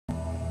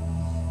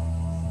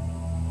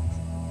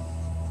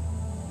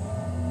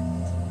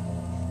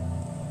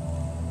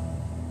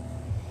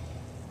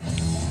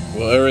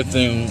Well,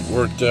 everything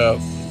worked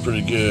out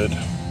pretty good.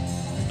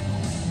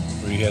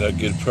 We had a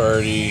good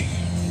party.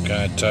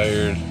 Kind of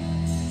tired.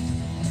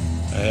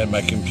 I had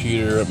my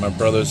computer at my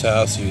brother's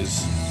house. He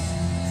was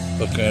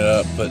hooking it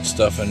up, put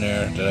stuff in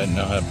there that I didn't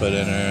know how to put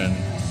in there, and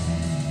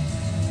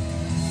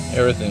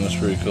everything was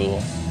pretty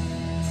cool.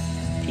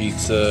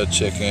 Pizza,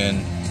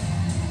 chicken.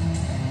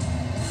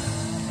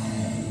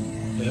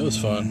 Yeah, it was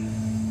fun.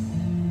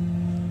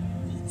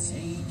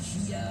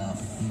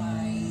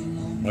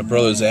 My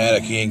brother's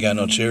attic, he ain't got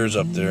no chairs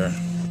up there.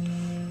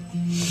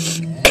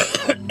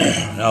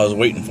 I was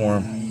waiting for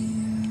him.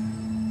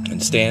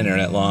 And staying there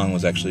that long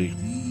was actually,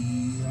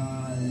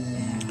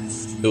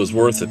 it was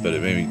worth it, but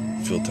it made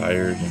me feel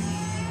tired. And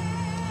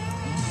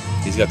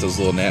he's got those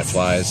little gnat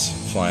flies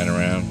flying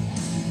around.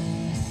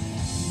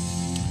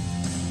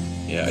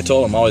 Yeah, I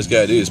told him all he's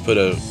got to do is put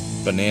a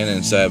banana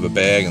inside of a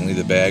bag and leave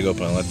the bag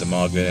open and let them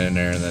all get in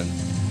there, and then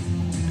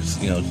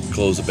just,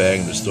 close the bag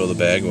and just throw the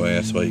bag away.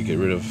 That's why you get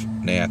rid of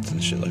gnats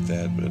and shit like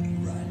that. But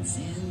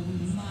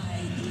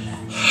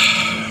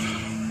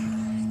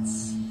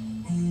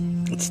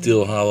it's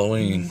still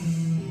Halloween.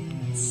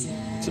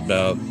 It's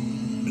about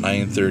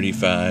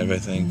 9:35, I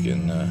think,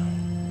 and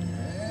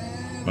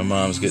my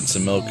mom's getting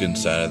some milk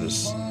inside of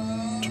this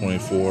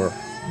 24.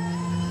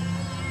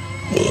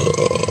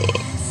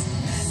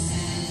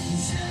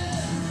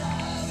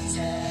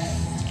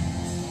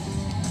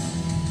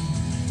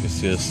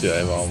 You can still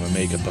have all my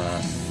makeup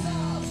on.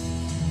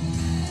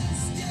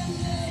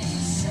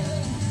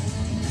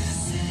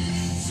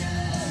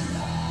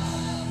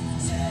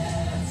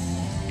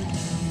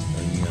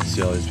 And you can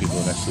see all these people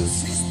next to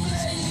this.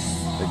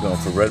 They're going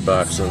for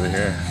Redbox over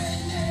here.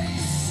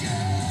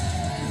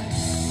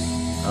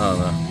 I don't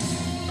know.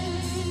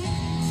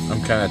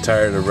 I'm kind of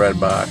tired of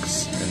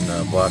Redbox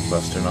and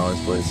Blockbuster and all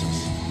these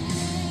places.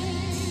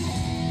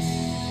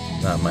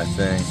 Not my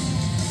thing.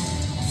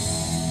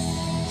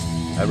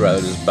 I'd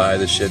rather just buy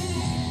the shit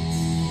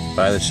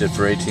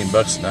for 18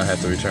 bucks and not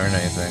have to return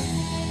anything.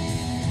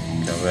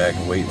 Come back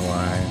and wait in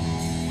line.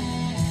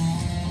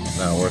 It's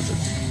not worth it.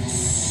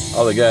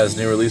 All they got is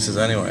new releases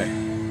anyway.